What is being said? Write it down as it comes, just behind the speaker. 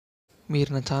మీరు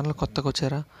నా ఛానల్ కొత్తగా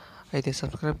వచ్చారా అయితే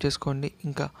సబ్స్క్రైబ్ చేసుకోండి,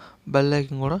 ఇంకా బెల్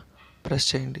ఐకాన్ కూడా ప్రెస్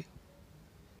చేయండి.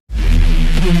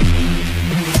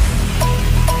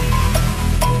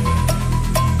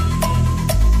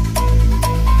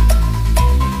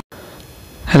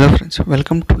 Hello friends,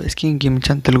 welcome to SKM gaming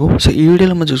channel Telugu. So ఈ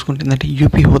వీడియోలో మనం చూసుకుంటుందంటే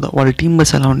యూపీ హోదా వాళ్ళ టీం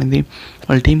బస్ ఎలా ఉండింది,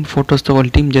 వాళ్ళ టీం ఫొటోస్తో, వాళ్ళ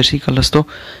టీం జెర్సీ కలర్స్తో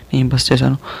నేను బస్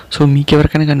చేశాను. సో మీకు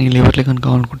ఎవరికైనా కానీ లివర్లీ కానీ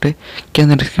కావాలనుకుంటే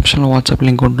కింద డిస్క్రిప్షన్లో వాట్సాప్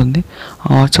లింక్ ఉంటుంది. ఆ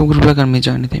వాట్సాప్ గ్రూప్లో కానీ మీరు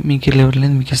జాయిన్ అయితే మీకు లివర్లీ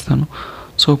మీకు ఇస్తాను.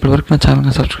 సో ఇప్పటివరకు నా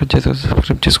ఛానల్ని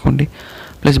సబ్స్క్రైబ్ చేసుకోండి,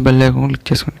 ప్లస్ బెల్ ఐకాన్ క్లిక్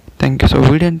చేసుకోండి. Thank you. So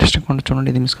video interesting కూడా చూడండి,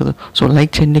 ఇది మిస్ కదా. సో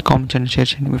లైక్ చేయండి, కామెంట్ చేయండి, షేర్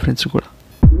చేయండి మీ ఫ్రెండ్స్ కూడా.